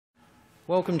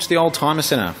Welcome to the Oldtimer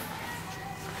Centre.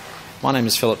 My name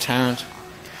is Philip Tarrant,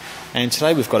 and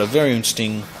today we've got a very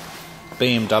interesting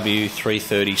BMW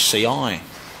 330 Ci.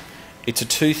 It's a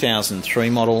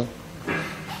 2003 model,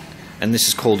 and this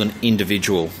is called an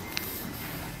individual.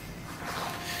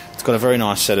 It's got a very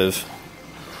nice set of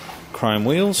chrome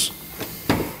wheels.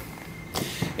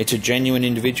 It's a genuine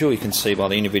individual, you can see by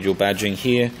the individual badging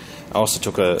here. I also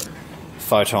took a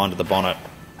photo under the bonnet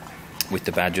with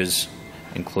the badges,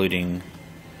 including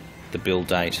the build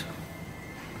date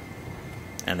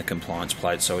and the compliance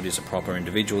plate, so it is a proper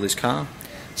individual, this car.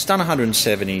 It's done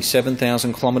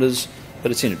 177,000 kilometres,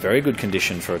 but it's in very good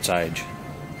condition for its age.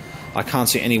 I can't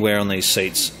see any wear on these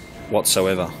seats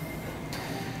whatsoever.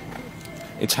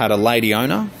 It's had a lady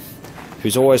owner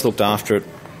who's always looked after it,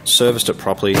 serviced it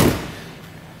properly.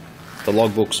 The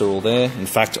logbooks are all there. In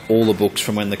fact, all the books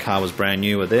from when the car was brand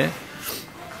new are there,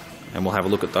 and we'll have a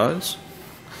look at those.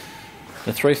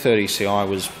 The 330 Ci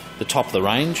was the top of the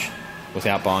range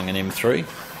without buying an M3.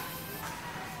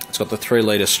 It's got the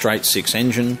 3-litre straight 6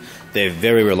 engine. They're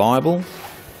very reliable.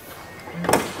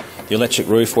 The electric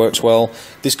roof works well.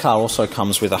 This car also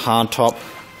comes with a hard top,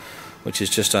 which is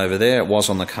just over there. It was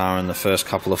on the car in the first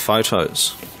couple of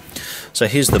photos. So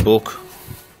here's the book.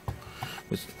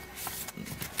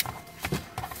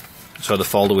 So the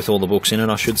folder with all the books in it,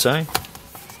 I should say.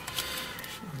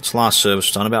 Its last service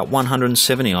was done about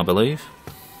 170, I believe.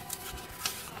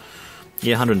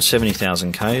 Yeah,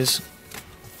 170,000 Ks.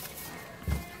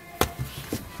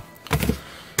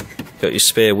 Got your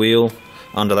spare wheel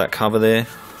under that cover there.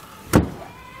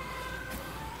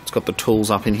 It's got the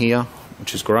tools up in here,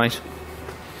 which is great.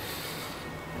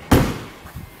 The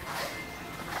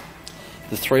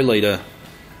 3-litre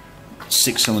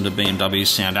 6-cylinder BMWs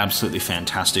sound absolutely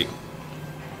fantastic.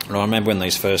 And I remember when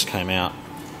these first came out,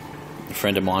 a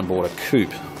friend of mine bought a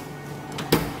coupe,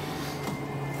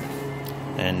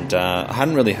 and I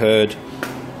hadn't really heard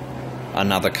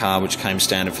another car which came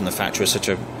standard from the factory with such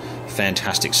a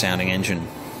fantastic sounding engine,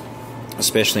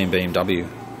 especially in BMW.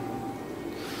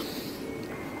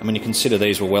 I mean, you consider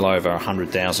these were well over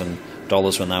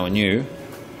 $100,000 when they were new.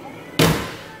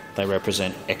 They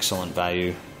represent excellent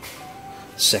value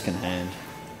second hand.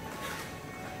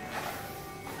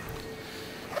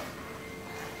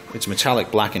 It's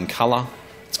metallic black in colour.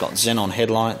 It's got xenon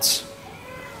headlights,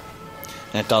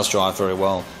 and it does drive very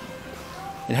well.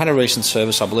 It had a recent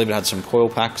service. I believe it had some coil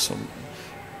packs, or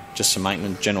just some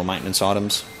maintenance, general maintenance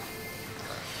items.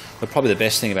 But probably the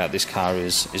best thing about this car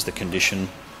is the condition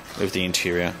of the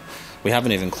interior. We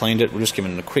haven't even cleaned it. We're just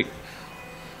giving it a quick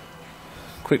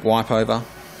wipe over.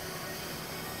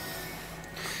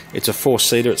 It's a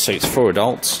 4-seater. It seats 4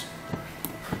 adults.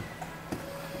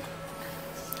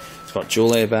 It's got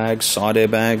dual airbags, side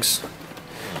airbags.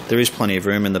 There is plenty of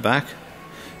room in the back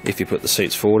if you put the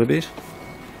seats forward a bit.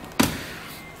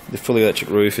 The fully electric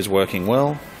roof is working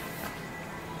well,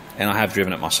 and I have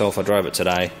driven it myself. I drove it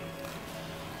today,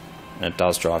 and it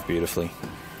does drive beautifully.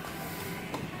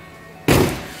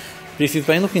 But if you've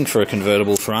been looking for a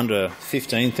convertible for under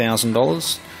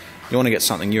 $15,000, you want to get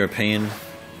something European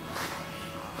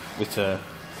with a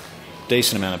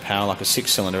decent amount of power, like a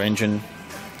 6-cylinder engine,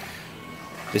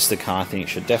 this is the car I think you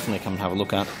should definitely come and have a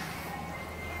look at.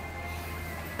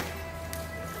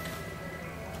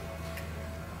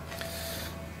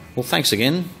 Well, thanks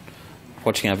again for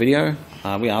watching our video.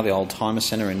 We are the Oldtimer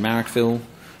Centre in Marrickville.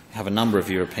 We have a number of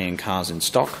European cars in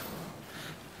stock,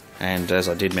 and as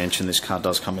I did mention, this car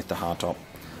does come with the hardtop.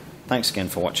 Thanks again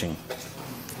for watching.